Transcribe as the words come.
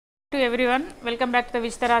To everyone, welcome back to the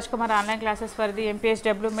Vijita Rajkumar online classes for the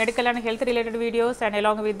MPHW medical and health related videos and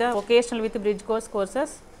along with the vocational with bridge course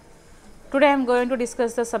courses. Today I am going to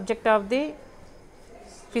discuss the subject of the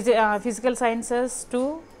physical sciences 2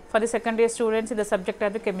 for the second year students in the subject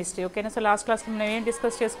of the chemistry. Okay, so last class we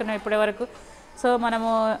discuss చేసుకున్నాం ఇప్పటి వరకు. So మనము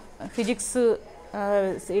physics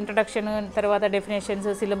introduction తర్వాత definitions,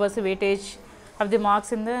 syllabus, weightage of the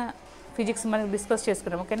marks in the physics మనం discuss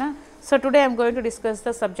చేసుకున్నాం. ఓకేనా. So today I'm going to discuss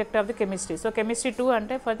the subject of the chemistry. So chemistry 2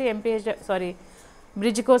 అంటే for the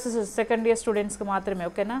bridge courses second year స్టూడెంట్స్కి మాత్రమే.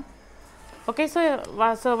 ఓకేనా. Okay,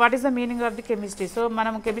 so what is the meaning of the chemistry? So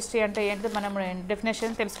మనం chemistry అంటే ఏంటి మనం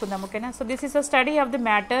డెఫినేషన్ తెలుసుకుందాం. ఓకేనా. So this is the study of the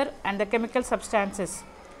matter and the chemical substances.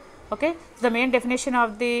 Okay, the main definition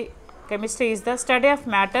of the chemistry is the study of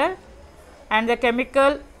matter and the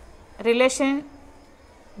chemical relation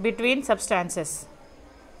between substances.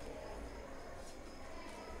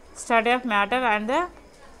 Study of matter and the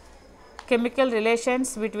chemical relations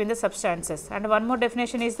between the substances. And one more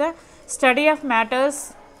definition is the study of matters,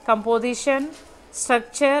 composition,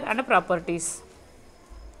 structure and properties.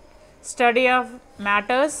 Study of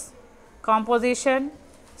matters, composition,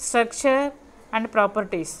 structure and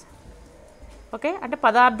properties. Okay, అంటే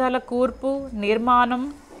పదార్థాల కూర్పు, నిర్మాణం,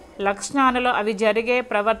 లక్షణాలలో అవి జరిగే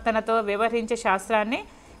ప్రవర్తనతో వ్యవహరించే శాస్త్రాన్ని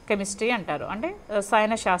కెమిస్ట్రీ అంటారు. అంటే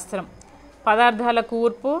రసాయన శాస్త్రం. పదార్థాల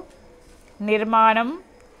కూర్పు, నిర్మాణం,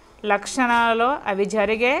 లక్షణాలలో అవి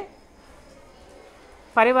జరిగే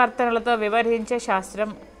పరివర్తనలతో వ్యవహరించే శాస్త్రం.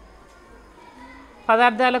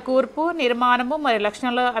 పదార్థాల కూర్పు, నిర్మాణము మరియు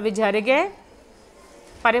లక్షణాలలో అవి జరిగే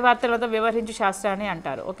పరివర్తనలతో వ్యవహరించే శాస్త్రాన్ని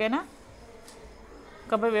అంటారు. ఓకేనా.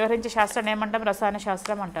 కాబట్టి వ్యవహరించే శాస్త్రాన్ని ఏమంటాం? రసాయన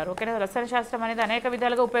శాస్త్రం అంటారు. ఓకేనా. రసాయన శాస్త్రం అనేది అనేక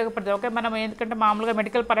విధాలుగా ఉపయోగపడుతుంది. ఓకే, మనం ఎందుకంటే మామూలుగా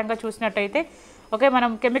మెడికల్ పరంగా చూసినట్టయితే ఓకే మనం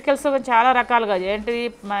కెమికల్స్ చాలా రకాలుగా ఏంటిది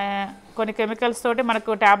కొన్ని కెమికల్స్ తోటి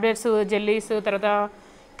మనకు ట్యాబ్లెట్స్, జెల్లీస్, తర్వాత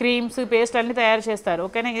క్రీమ్స్, పేస్ట్ అన్నీ తయారు చేస్తారు.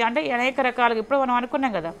 ఓకేనా. ఇది అంటే అనేక రకాలుగా ఇప్పుడు మనం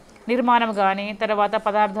అనుకున్నాం కదా, నిర్మాణం కానీ తర్వాత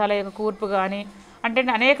పదార్థాల యొక్క కూర్పు కానీ అంటే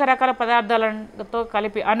అనేక రకాల పదార్థాలతో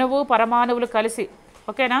కలిపి అణువు పరమాణువులు కలిసి.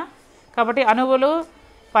 ఓకేనా. కాబట్టి అణువులు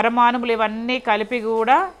పరమాణువులు ఇవన్నీ కలిపి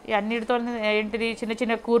కూడా అన్నిటితో ఏంటిది చిన్న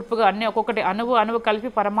చిన్న కూర్పుగా అన్నీ ఒక్కొక్కటి అణువు కలిపి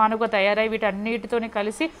పరమాణువుగా తయారై వీటన్నిటితో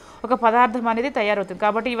కలిసి ఒక పదార్థం అనేది తయారవుతుంది.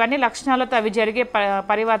 కాబట్టి ఇవన్నీ లక్షణాలతో అవి జరిగే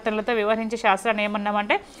పరివర్తనలతో వ్యవహరించే శాస్త్రాన్ని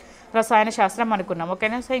ఏమన్నామంటే రసాయన శాస్త్రం అనుకున్నాం.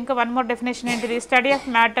 ఓకేనా. సో ఇంకా వన్ మోర్ డెఫినేషన్ ఏంటిది? Study of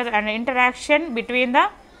matter and interaction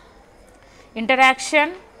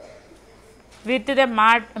with the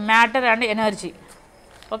matter and energy.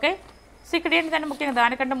 Okay. So ఇక్కడ ఏంటంటే ముఖ్యంగా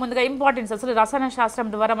దానికంటే ముందుగా ఇంపార్టెన్స్ అసలు రసాయన శాస్త్రం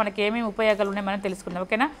ద్వారా మనకి ఏమేమి ఉపయోగాలు ఉన్నాయి మనం తెలుసుకుందాం.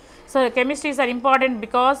 ఓకేనా. So chemistries are important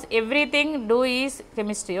because everything do is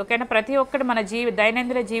chemistry. ఓకేనా. ప్రతి ఒక్కటి మన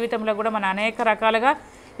దైనందిన జీవితంలో కూడా మన అనేక రకాలుగా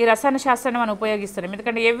ఈ రసాయన శాస్త్రాన్ని మనం ఉపయోగిస్తున్నాం.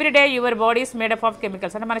 ఎందుకంటే everyday your body is made up of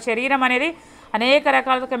chemicals. అంటే మన శరీరం అనేది అనేక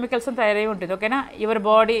రకాల కెమికల్స్ తయారై ఉంటుంది. ఓకేనా. Your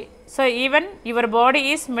body, so even your body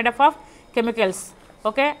is made up of chemicals.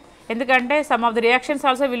 Okay. ఎందుకంటే some of the reactions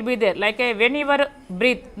also will be there like when your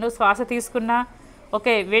breath, నువ్వు శ్వాస తీసుకున్నా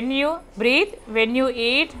okay, when you breath, when you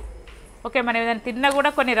eat. Okay, మనం ఏదైనా తిన్నా కూడా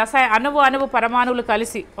కొన్ని అణువు పరమాణువులు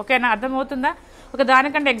కలిసి. ఓకేనా, అర్థమవుతుందా? ఒక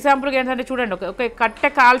దానికంటే ఎగ్జాంపుల్గా ఏంటంటే చూడండి, ఒక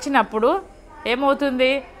కట్టె కాల్చినప్పుడు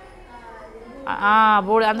ఏమవుతుంది?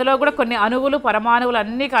 అందులో కూడా కొన్ని అణువులు పరమాణువులు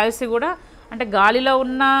అన్నీ కలిసి కూడా అంటే గాలిలో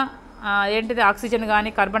ఉన్న ఏంటిది ఆక్సిజన్ కానీ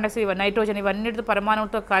కార్బన్ డైఆక్సైడ్, నైట్రోజన్ ఇవన్నిటితో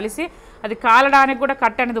పరమాణువులతో కలిసి అది కాలడానికి కూడా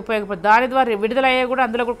కట్టె అనేది ఉపయోగపడుతుంది. దాని ద్వారా విడుదలయ్యే కూడా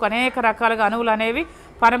అందులో కూడా అనేక రకాలుగా అణువులు అనేవి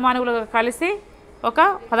పరమాణువులు కలిసి ఒక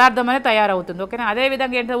పదార్థం అనేది తయారవుతుంది. ఓకేనా.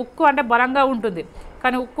 అదేవిధంగా ఏంటంటే ఉక్కు అంటే బలంగా ఉంటుంది,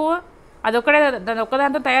 కానీ ఉక్కు అది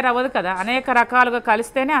ఒక్కదాంతో తయారవ్వదు కదా, అనేక రకాలుగా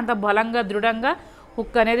కలిస్తేనే అంత బలంగా దృఢంగా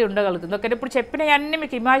ఉక్కు అనేది ఉండగలుగుతుంది. ఓకే, ఇప్పుడు చెప్పినవన్నీ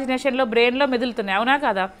మీకు ఇమాజినేషన్లో బ్రెయిన్లో మెదులుతున్నాయి, అవునా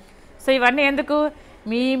కదా? సో ఇవన్నీ ఎందుకు?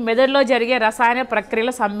 మీ మెదడులో జరిగే రసాయన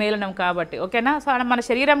ప్రక్రియల సమ్మేళనం కాబట్టి. ఓకేనా. సో మన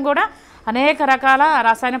శరీరం కూడా అనేక రకాల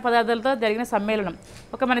రసాయన పదార్థాలతో జరిగిన సమ్మేళనం.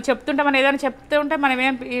 ఓకే, మనం ఏదైనా చెప్తుంటే మనం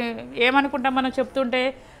ఏమనుకుంటాం? మనం చెప్తుంటే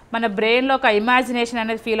మన బ్రెయిన్లో ఒక ఇమాజినేషన్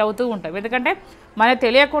అనేది ఫీల్ అవుతూ ఉంటాం. ఎందుకంటే మనకు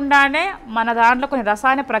తెలియకుండానే మన దాంట్లో కొన్ని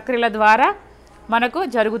రసాయన ప్రక్రియల ద్వారా మనకు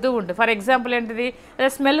జరుగుతూ ఉంటుంది. ఫర్ ఎగ్జాంపుల్ ఏంటిది?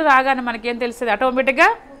 స్మెల్ రాగానే మనకేం తెలుస్తుంది? ఆటోమేటిక్గా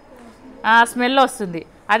స్మెల్ వస్తుంది.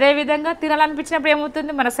 అదేవిధంగా తినాలనిపించినప్పుడు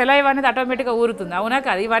ఏమవుతుంది? మన సెలైవ్ అనేది ఆటోమేటిక్గా ఊరుతుంది, అవునా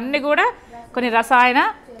కాదు? ఇవన్నీ కూడా కొన్ని రసాయన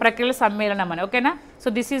ప్రక్రియల సమ్మేళనం అని. ఓకేనా. So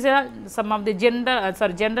this is some of the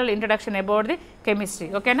general introduction about the chemistry.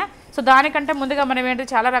 ఓకేనా. సో దానికంటే ముందుగా మనం ఏంటి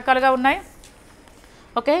చాలా రకాలుగా ఉన్నాయి.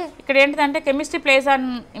 ఓకే, ఇక్కడ ఏంటిదంటే chemistry place an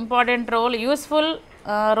important role, useful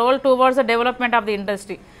role towards the development of the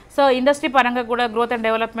industry. So industry పరంగా కూడా growth and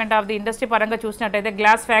development of the industry పరంగా చూసినట్టయితే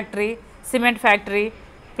glass factory, cement factory,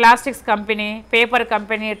 plastics company, paper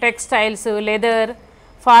company, textiles, leather,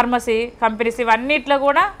 pharmacy companies ఇవన్నిట్లో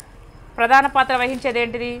కూడా ప్రధాన పాత్ర వహించేది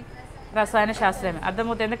ఏంటిది? రసాయన శాస్త్రమే.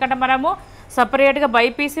 అర్థమవుతుంది. ఎందుకంటే మనము సపరేట్గా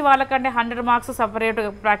బైపీసీ వాళ్ళకంటే 100 మార్క్స్ సపరేట్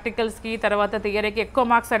ప్రాక్టికల్స్కి తర్వాత థియరీకి ఎక్కువ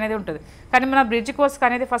మార్క్స్ అనేది ఉంటుంది. కానీ మన బ్రిడ్జ్ కోర్స్కి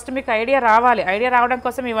అనేది ఫస్ట్ మీకు ఐడియా రావాలి. ఐడియా రావడం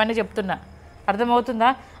కోసం ఇవన్నీ చెప్తున్నా. అర్థమవుతుందా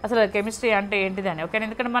అసలు కెమిస్ట్రీ అంటే ఏంటిదని? ఓకే,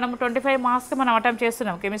 ఎందుకంటే మనము 25 మార్క్స్కి మనం అటెంప్ట్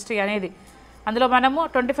చేస్తున్నాం కెమిస్ట్రీ అనేది. అందులో మనము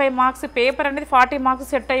 25 మార్క్స్ పేపర్ అనేది 40 మార్క్స్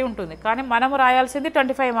సెట్ అయి ఉంటుంది. కానీ మనము రాయాల్సింది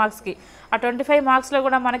 25 మార్క్స్కి. ఆ 25 మార్క్స్లో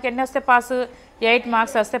కూడా మనకి ఎన్ని వస్తే పాస్? 8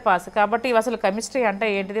 మార్క్స్ వస్తే పాస్. కాబట్టి అసలు కెమిస్ట్రీ అంటే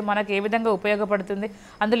ఏంటిది, మనకి ఏ విధంగా ఉపయోగపడుతుంది,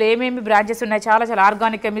 అందులో ఏమేమి బ్రాంచెస్ ఉన్నాయి, చాలా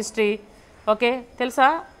ఆర్గానిక్ కెమిస్ట్రీ, ఓకే తెలుసా,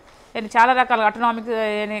 చాలా రకాల autonomic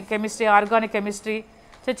chemistry, organic chemistry,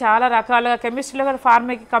 so చాలా రకాలుగా కెమిస్ట్రీలో కూడా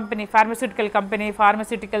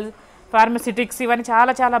ఫార్మస్యూటిక్స్ ఇవన్నీ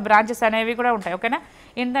చాలా బ్రాంచెస్ అనేవి కూడా ఉంటాయి. ఓకేనా,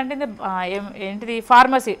 ఏంటంటే ఏంటిది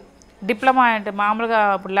ఫార్మసీ డిప్లొమా అంటే మామూలుగా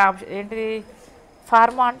ఇప్పుడు ల్యాబ్ ఏంటిది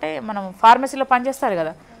ఫార్మా అంటే మనం ఫార్మసీలో పనిచేస్తారు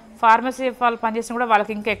కదా, ఫార్మసీ వాళ్ళు పనిచేసిన కూడా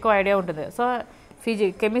వాళ్ళకి ఇంకా ఎక్కువ ఐడియా ఉంటుంది. సో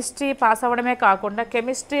కెమిస్ట్రీ పాస్ అవ్వడమే కాకుండా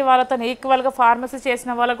కెమిస్ట్రీ వాళ్ళతో ఈక్వల్గా ఫార్మసీ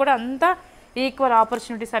చేసిన వాళ్ళకు కూడా అంతా ఈక్వల్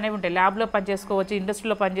ఆపర్చునిటీస్ అనేవి ఉంటాయి. ల్యాబ్లో పనిచేసుకోవచ్చు,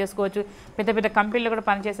 ఇండస్ట్రీలో పనిచేసుకోవచ్చు, పెద్ద కంపెనీలో కూడా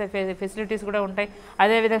పనిచేసే ఫెసిలిటీస్ కూడా ఉంటాయి.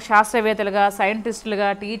 అదేవిధంగా శాస్త్రవేత్తలుగా, సైంటిస్టులుగా,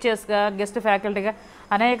 టీచర్స్గా, గెస్ట్ ఫ్యాకల్టీగా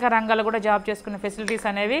అనేక రంగాల్లో కూడా జాబ్ చేసుకునే ఫెసిలిటీస్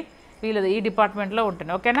అనేవి వీళ్ళది ఈ డిపార్ట్మెంట్లో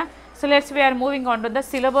ఉంటుంది. ఓకేనా, so let's we are moving on to the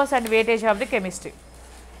syllabus and weightage of the chemistry.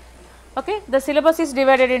 Okay, the syllabus is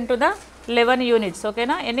divided in to the 11 units.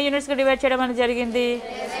 ఓకేనా, ఎన్ని యూనిట్స్గా డివైడ్ చేయడం అనేది జరిగింది?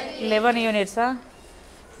 11 యూనిట్సా?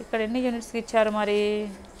 ఇక్కడ ఎన్ని యూనిట్స్కి ఇచ్చారు మరి?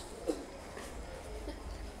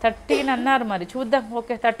 13 అన్నారు మరి, చూద్దాం.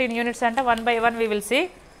 ఓకే, 13 యూనిట్స్ అంటే 1 by 1 we will see.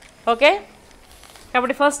 Okay,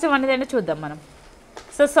 కాబట్టి ఫస్ట్ వన్ ఇదంటే చూద్దాం మనం.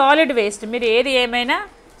 సో సాలిడ్ వేస్ట్, మీరు ఏది ఏమైనా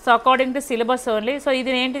so according to syllabus only. So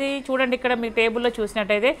ఇది ఏంటిది చూడండి, ఇక్కడ మీ టేబుల్లో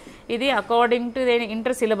చూసినట్టయితే ఇది అకార్డింగ్ టు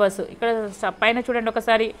ఇంటర్ సిలబస్. ఇక్కడ పైన చూడండి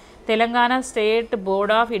ఒకసారి, Telangana state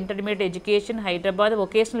board of intermediate education Hyderabad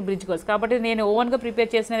vocational bridge course. కాబట్టి నేను ఓన్గా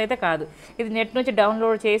ప్రిపేర్ చేసినది అయితే కాదు, ఇది నెట్ నుంచి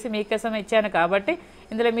డౌన్లోడ్ చేసి మీకోసం ఇచ్చాను. కాబట్టి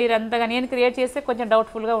ఇందులో మీరు అంతగా నేను క్రియేట్ చేస్తే కొంచెం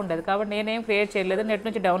డౌట్ఫుల్గా ఉండదు. కాబట్టి నేనేం క్రియేట్ చేయలేదు, నెట్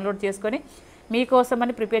నుంచి డౌన్లోడ్ చేసుకొని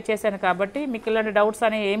మీకోసమని ప్రిపేర్ చేశాను. కాబట్టి మీకు ఇలాంటి డౌట్స్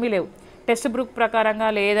అనేవి ఏమీ లేవు. టెక్స్ట్ బుక్ ప్రకారంగా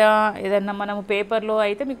లేదా ఏదన్నా మనము పేపర్లో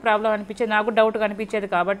అయితే మీకు ప్రాబ్లం అనిపించేది, నాకు డౌట్గా అనిపించేది.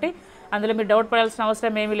 కాబట్టి అందులో మీరు డౌట్ పడాల్సిన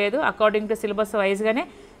అవసరం ఏమీ లేదు, according to syllabus వైజ్గానే.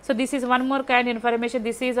 So this is one more kind information.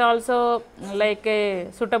 This is also like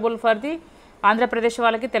suitable for the Andhra Pradesh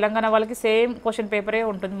వాళ్ళకి, తెలంగాణ వాళ్ళకి సేమ్ క్వశ్చన్ పేపరే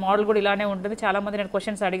ఉంటుంది. మోడల్ కూడా ఇలానే ఉంటుంది. చాలామంది నేను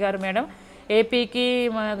క్వశ్చన్స్ అడిగారు మేడం, ఏపీకి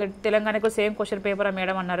తెలంగాణకు సేమ్ క్వశ్చన్ పేపరా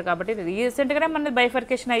మేడం అన్నారు. కాబట్టి రీసెంట్గానే మన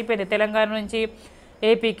బైఫర్కేషన్ అయిపోయింది తెలంగాణ నుంచి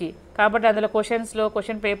ఏపీకి. కాబట్టి అందులో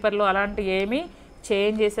క్వశ్చన్ పేపర్లో అలాంటి ఏమీ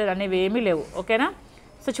చేంజ్ చేసేది అనేవి ఏమీ లేవు. ఓకేనా,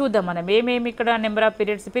 సో చూద్దాం మనం ఏమేమి ఇక్కడ. నెంబర్ ఆఫ్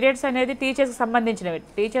పీరియడ్స్ అనేది టీచర్స్కి సంబంధించినవి.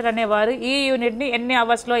 టీచర్ అనేవారు ఈ యూనిట్ని ఎన్ని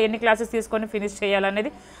అవర్స్లో ఎన్ని క్లాసెస్ తీసుకొని ఫినిష్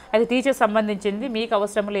చేయాలనేది అది టీచర్ సంబంధించింది, మీకు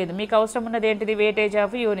అవసరం లేదు. మీకు అవసరం ఉన్నది ఏంటిది? వెయిటేజ్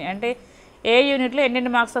ఆఫ్ యూనిట్, అంటే ఏ యూనిట్లో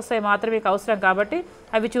ఎన్నెన్ని మార్క్స్ వస్తాయి మాత్రం మీకు అవసరం. కాబట్టి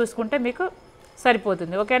అవి చూసుకుంటే మీకు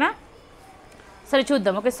సరిపోతుంది. ఓకేనా, సరే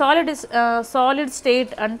చూద్దాం. ఓకే, సాలిడ్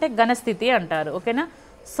స్టేట్ అంటే ఘనస్థితి అంటారు. ఓకేనా,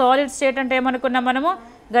 సాలిడ్ స్టేట్ అంటే ఏమనుకున్నాం మనము?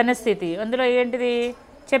 ఘనస్థితి. అందులో ఏంటిది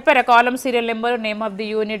చెప్పారా? Column, serial number, name of the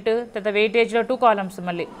unit, తర్వాత వెయిటేజ్లో 2 కాలమ్స్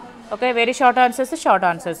మళ్ళీ. Okay, very short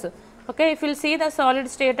answers. Okay, if will see the solid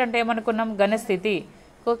state అంటే ఏమనుకున్నాం? ఘనస్థితి.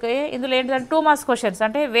 ఓకే, ఇందులో ఏంటంటే 2 మార్క్స్ క్వశ్చన్స్,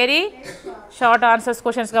 అంటే వెరీ షార్ట్ ఆన్సర్స్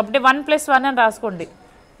క్వశ్చన్స్. కాబట్టి 1+1 అని రాసుకోండి.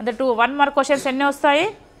 అంటే 1 మార్క్ క్వశ్చన్స్ ఎన్ని వస్తాయి?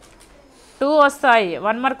 2 వస్తాయి.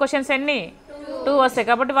 1 మార్క్ క్వశ్చన్స్ ఎన్ని? 2 వస్తాయి.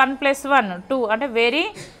 కాబట్టి 1+1 2, అంటే వెరీ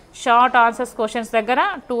షార్ట్ ఆన్సర్స్ క్వశ్చన్స్ దగ్గర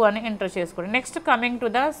 2 అని ఎంటర్ చేసుకోండి. Next coming to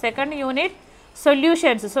the second unit,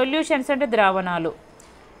 solutions అంటే ద్రావణాలు.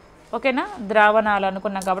 ఓకేనా, ద్రావణాలు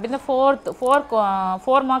అనుకున్నాం. కాబట్టి ఇంత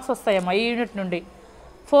 4 మార్క్స్ వస్తాయమ్మా ఈ యూనిట్ నుండి.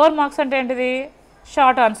 4 మార్క్స్ అంటే ఏంటిది?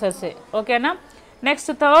 Short answers. ఓకేనా,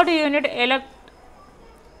 next third unit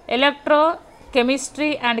electro chemistry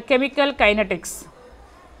and chemical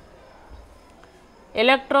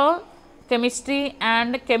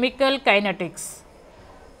kinetics.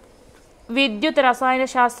 విద్యుత్ రసాయన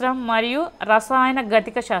శాస్త్రం మరియు రసాయన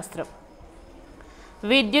గతిక శాస్త్రం.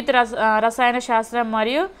 రసాయన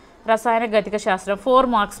గతిక శాస్త్రం 4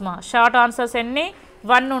 మార్క్స్ మా. షార్ట్ ఆన్సర్స్ ఎన్ని?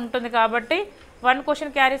 1 ఉంటుంది. కాబట్టి 1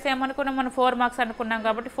 క్వశ్చన్ క్యారీస్ ఏమనుకున్నాం మనం? 4 మార్క్స్ అనుకున్నాం.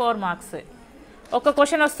 కాబట్టి 4 మార్క్స్. ఒక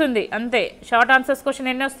క్వశ్చన్ వస్తుంది అంతే. షార్ట్ ఆన్సర్స్ క్వశ్చన్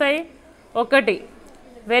ఎన్ని వస్తాయి? 1.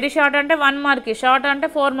 వెరీ షార్ట్ అంటే 1 మార్క్, షార్ట్ అంటే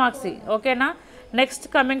 4 మార్క్స్. ఓకేనా, next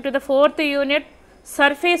coming to the fourth unit,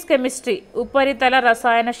 surface chemistry, ఉపరితల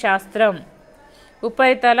రసాయన శాస్త్రం.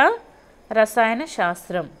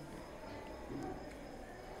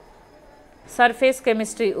 సర్ఫేస్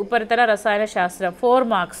కెమిస్ట్రీ, ఉపరితల రసాయన శాస్త్రం 4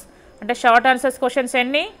 మార్క్స్. అంటే షార్ట్ ఆన్సర్స్ క్వశ్చన్స్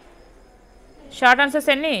ఎన్ని?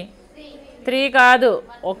 3 కాదు,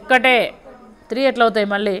 1. 3 ఎట్లా అవుతాయి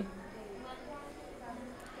మళ్ళీ?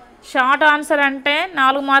 షార్ట్ ఆన్సర్ అంటే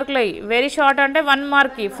 4 మార్కులు అయ్యి, వెరీ షార్ట్ అంటే 1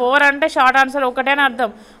 మార్క్కి, 4 అంటే షార్ట్ ఆన్సర్ ఒకటే అని అర్థం,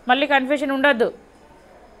 మళ్ళీ కన్ఫ్యూజన్ ఉండద్దు.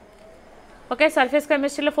 ఓకే, సర్ఫేస్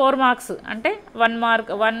కెమిస్ట్రీలో 4 మార్క్స్ అంటే 1 మార్క్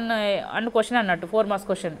 1 అన్న క్వశ్చన్ అన్నట్టు, 4 marks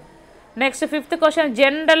question. Next 5th question,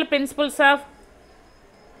 general principles of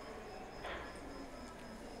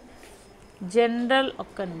general,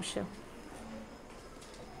 ఒక్క నిమిషం.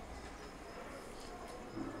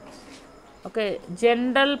 ఓకే,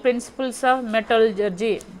 జనరల్ ప్రిన్సిపల్స్ ఆఫ్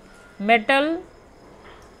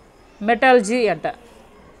మెటల్జీ అంట.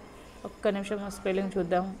 ఒక్క నిమిషం స్పెల్లింగ్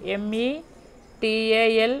చూద్దాం.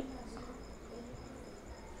 METAL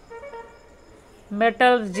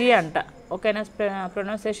మెటల్జీ అంట. ఓకేనా,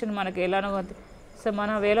 ప్రొనౌన్సియేషన్ మనకి ఎలానో, సో మన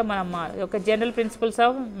వేలో మనం ఒక జనరల్ ప్రిన్సిపల్స్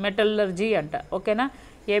ఆఫ్ మెటలర్జీ అంట. ఓకేనా,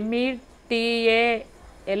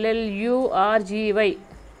 METALLURGY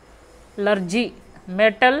లర్జీ,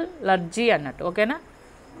 మెటలర్జీ అన్నట్టు. ఓకేనా,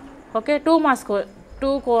 ఓకే 2 మార్క్స్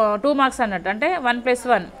 2 మార్క్స్ అన్నట్టు, అంటే 1 +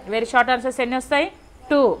 1. వెరీ షార్ట్ ఆన్సర్స్ ఎన్ని వస్తాయి?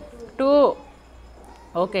 2.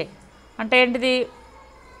 ఓకే, అంటే ఏంటిది?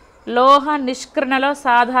 లోహ నిష్కరణలో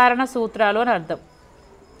సాధారణ సూత్రాలు అని అర్థం.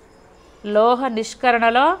 లోహ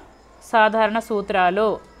నిష్కరణలో సాధారణ సూత్రాలు,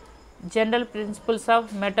 general principles of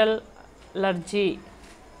metallurgy,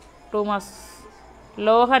 2 marks.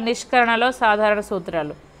 లోహ నిష్కరణలో సాధారణ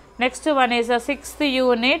సూత్రాలు. Next one is 6th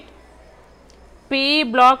unit, P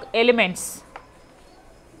block elements.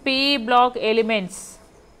 P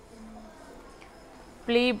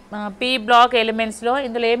black ఎలిమెంట్స్లో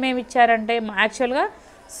ఇందులో ఏమేమి ఇచ్చారంటే యాక్చువల్గా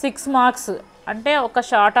 6 మార్క్స్, అంటే ఒక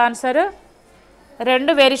short answer,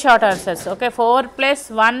 2 very short answers. Okay, 4 +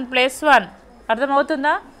 1 + 1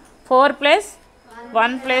 అర్థమవుతుందా? 4 +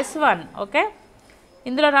 1 + 1. ఓకే,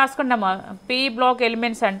 ఇందులో రాసుకుంటామా, P బ్లాక్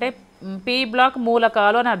ఎలిమెంట్స్ అంటే P బ్లాక్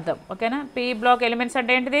మూలకాలు అని అర్థం. ఓకేనా, P బ్లాక్ ఎలిమెంట్స్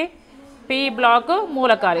అంటే ఏంటిది? P బ్లాక్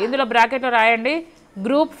మూలకాలు. ఇందులో బ్రాకెట్లో రాయండి,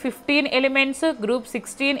 group 15 elements, group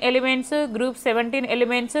 16 elements, group 17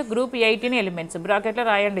 elements, group 18 elements. బ్రాకెట్లో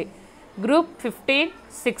రాయండి, గ్రూప్ 15,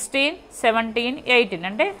 16, 17, 18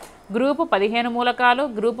 అంటే గ్రూపు 15 మూలకాలు,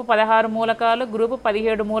 గ్రూపు 16 మూలకాలు, గ్రూపు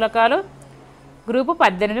 17 మూలకాలు, గ్రూపు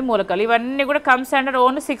 18 మూలకాలు. ఇవన్నీ కూడా comes under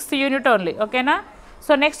only 6th unit only. ఓకేనా,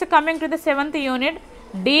 so next coming to the 7th unit,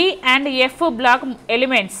 D and F block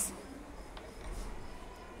elements.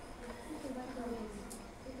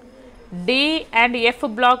 D and F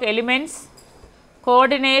block elements,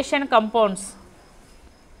 coordination compounds.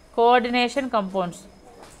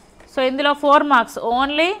 So ఇందులో 4 marks,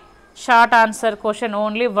 only short answer question,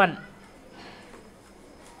 only 1.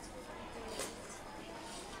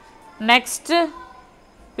 Next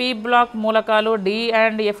P black మూలకాలు, D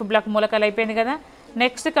and F black మూలకాలు అయిపోయింది కదా.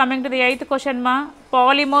 Next coming to the 8th question మా,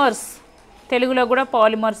 polymers. తెలుగులో కూడా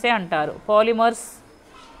పాలిమర్సే అంటారు, polymers.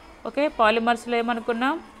 Okay, పాలిమర్స్లో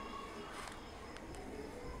ఏమనుకున్నాం?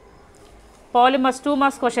 Polymers 2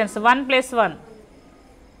 marks questions, 1 + 1.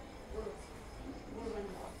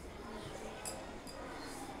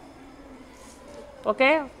 Okay,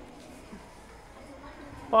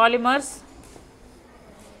 polymers.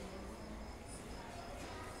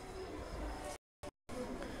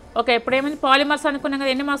 Okay, ఇప్పుడు ఏమైంది? పాలిమర్స్ అనుకున్నాం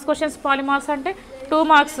కదా, ఎన్ని మార్క్స్ క్వశ్చన్స్? పాలిమర్స్ అంటే 2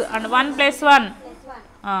 మార్క్స్ అండ్ 1 + 1,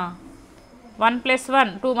 1 + 1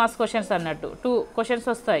 2 మార్క్స్ క్వశ్చన్స్ అన్నట్టు, 2 క్వశ్చన్స్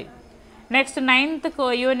వస్తాయి. Next 9th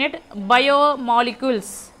unit,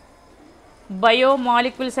 biomolecules.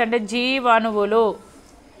 అంటే జీవాణువులు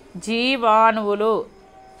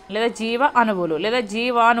లేదా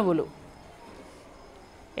జీవాణువులు.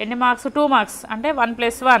 ఎన్ని మార్క్స్? 2 మార్క్స్ అంటే 1 +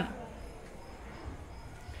 1,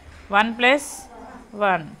 1 +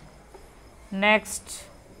 1. Next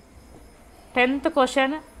 10th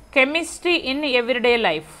question, chemistry in everyday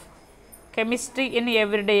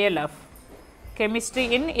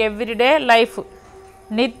life.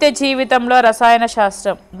 నిత్య జీవితంలో రసాయన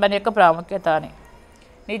శాస్త్రం, దాని యొక్క ప్రాముఖ్యత అని.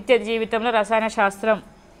 నిత్య జీవితంలో రసాయన శాస్త్రం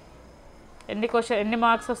ఎన్ని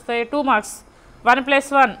మార్క్స్ వస్తాయి? 2 మార్క్స్, 1 +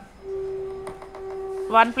 1,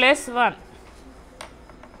 1 + 1.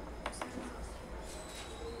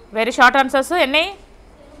 వెరీ షార్ట్ ఆన్సర్స్ ఎన్ని?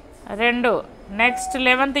 2. Next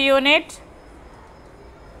 11th unit,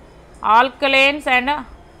 alkalines and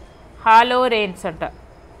హాలోరేన్స్ అంట.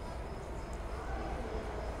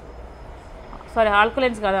 సారీ,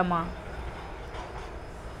 ఆల్కలైన్స్ కాదమ్మా,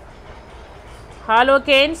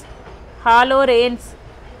 హాలోకేన్స్, HALOAKANES,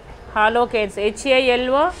 హాలోకేన్స్,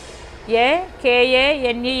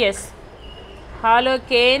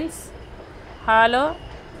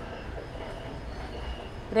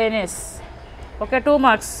 హాలోరేనెస్. ఓకే, 2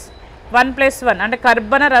 మార్క్స్, 1 + 1 అంటే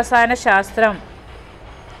కర్బన రసాయన శాస్త్రం.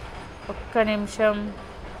 ఒక్క నిమిషం.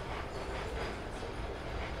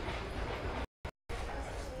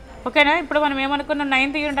 ఓకేనా. ఇప్పుడు మనం ఏమనుకున్నాం,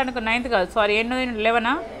 9th యూనిట్ అనుకున్నాం, 9th కాదు సారీ, ఎన్నో యూనిట్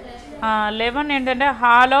 11. 11 ఏంటంటే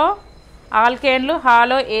హాలో ఆల్కేన్లు,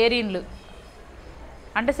 హాలో ఏరిన్లు.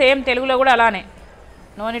 అంటే సేమ్ తెలుగులో కూడా అలానే,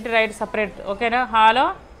 no need to right separate. ఓకేనా.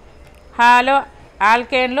 Hollow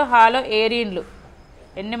ఆల్కేన్లు, hollow ఏరిన్లు.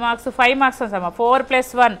 ఎన్ని మార్క్స్? 5 మార్క్స్ అమ్మా.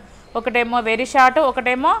 4+1, ఒకటేమో వెరీ షార్ట్,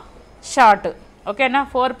 ఒకటేమో షార్ట్. ఓకేనా.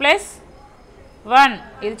 4+1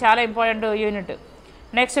 ఇది చాలా ఇంపార్టెంట్ యూనిట్.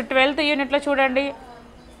 నెక్స్ట్ 12th యూనిట్లో చూడండి,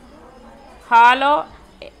 hollow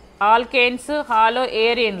alkanes, hollow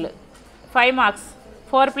ఏరిన్లు. 5 marks,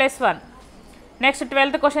 4+1. Next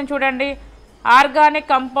 12th question చూడండి, organic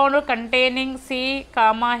compound containing C,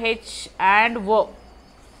 H and O.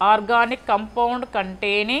 Organic compound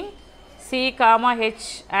containing C, H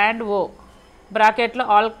and O. బ్రాకెట్లో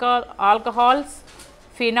alcohols,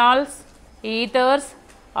 phenols, ఈథర్స్,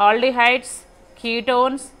 aldehydes,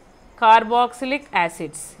 ketones, carboxylic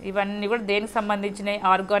acids. ఇవన్నీ కూడా దేనికి సంబంధించినవి?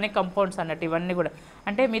 Organic compounds అన్నట్టు ఇవన్నీ కూడా.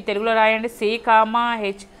 అంటే మీ తెలుగులో రాయండి C,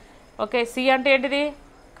 H. ఓకే. సి అంటే ఏంటిది?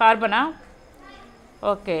 కార్బనా.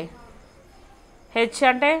 ఓకే. హెచ్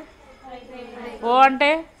అంటే? ఓ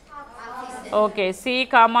అంటే? ఓకే. C,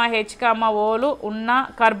 H, Oలు ఉన్న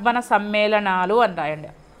కర్బన సమ్మేళనాలు అని రాయండి.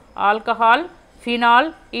 ఆల్కహాల్, ఫినాల్,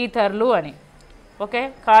 ఈథర్లు అని. ఓకే.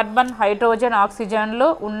 కార్బన్, హైడ్రోజన్, ఆక్సిజన్లు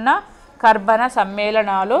ఉన్న కర్బన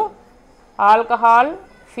సమ్మేళనాలు alcohol,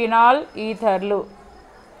 phenol, ఈథర్లు.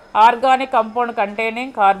 Organic compound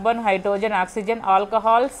containing carbon, hydrogen, oxygen,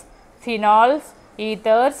 alcohols, phenols,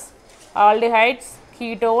 ఈథర్స్, aldehydes,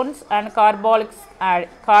 ketones and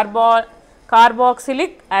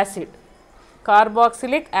carboxylic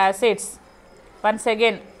acids. Once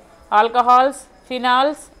again, alcohols,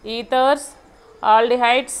 phenols, ethers,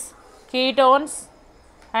 aldehydes, ketones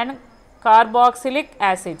and carboxylic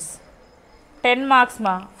acids. 10 marks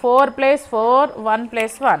ma. 4+4,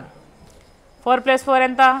 1+1. 4+4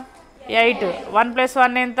 ఎంత? 8.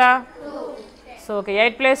 1+1 ఎంత? So okay.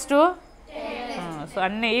 8+2. So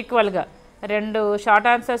అన్నీ ఈక్వల్గా, 2 short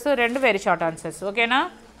answers, 2 very short answers. ఓకేనా.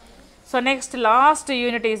 So next last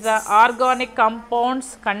unit is the organic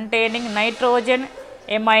compounds containing nitrogen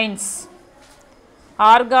amines.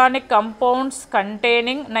 Organic compounds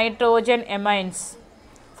containing nitrogen amines.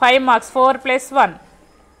 5 marks, 4+1.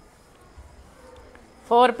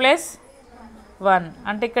 4+1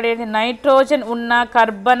 అంటే ఇక్కడ ఏంటి? Nitrogen ఉన్న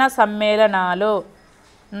కర్బన సమ్మేళనాలు.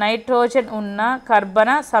 నైట్రోజన్ ఉన్న కర్బన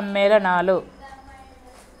సమ్మేళనాలు.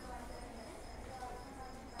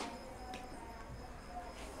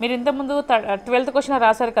 మీరు ఇంతకుముందు 12th క్వశ్చన్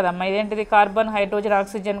రాశారు కదమ్మా, ఇదేంటిది? కార్బన్, హైడ్రోజన్,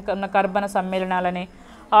 ఆక్సిజన్ ఉన్న కర్బన సమ్మేళనాలని.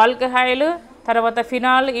 ఆల్కహైల్, తర్వాత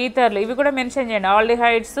ఫినాల్, ఈథర్లు ఇవి కూడా మెన్షన్ చేయండి.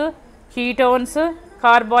 ఆల్డిహైడ్స్, కీటోన్స్,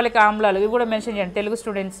 కార్బాలిక్ ఆమ్లాలు ఇవి కూడా మెన్షన్ చేయండి తెలుగు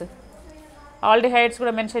స్టూడెంట్స్. ఆల్డిహైడ్స్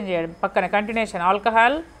కూడా మెన్షన్ చేయండి పక్కన continuation.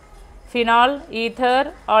 Alcohol, phenol, ether,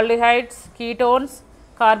 aldehydes, ketones,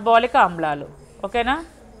 కార్బాలిక్ ఆమ్లాలు. ఓకేనా.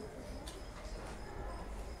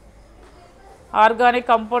 Organic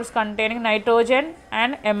compounds containing nitrogen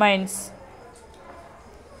and amines.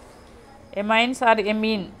 Amines are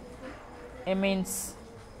ఎమీన్స్.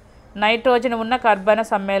 Nitrogen ఉన్న కర్బన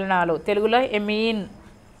సమ్మేళనాలు, తెలుగులో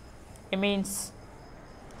ఎమీన్స్.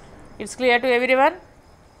 It's clear to everyone.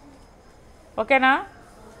 ఓకేనా.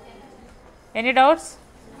 Any doubts?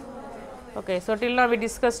 Okay. So till now we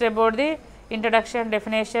discussed about the introduction,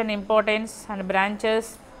 definition, importance and branches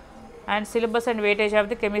and syllabus and weightage of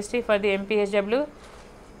the chemistry for the MPHW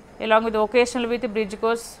along with vocational with bridge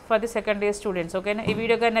course for the second year students. ఓకేనా. ఈ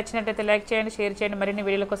video కానీ నచ్చినట్లయితే like చేయండి, share చేయండి. మరిన్ని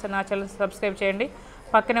వీడియోల కోసం నా ఛానల్ సబ్స్క్రైబ్ చేయండి.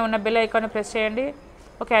 పక్కనే ఉన్న బెల్ ఐకాన్ ప్రెస్ చేయండి.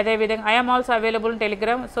 ఓకే. అదేవిధంగా I'm also available in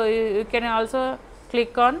Telegram. So you can also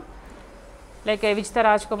click on like Vijitha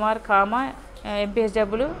Raj Kumar comma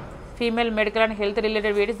MPHW female medical and health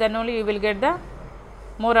related videos. Then only you will get the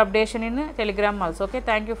more updation in Telegram also. Okay.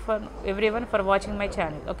 Thank you for everyone for watching my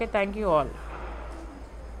channel. Okay. Thank you all.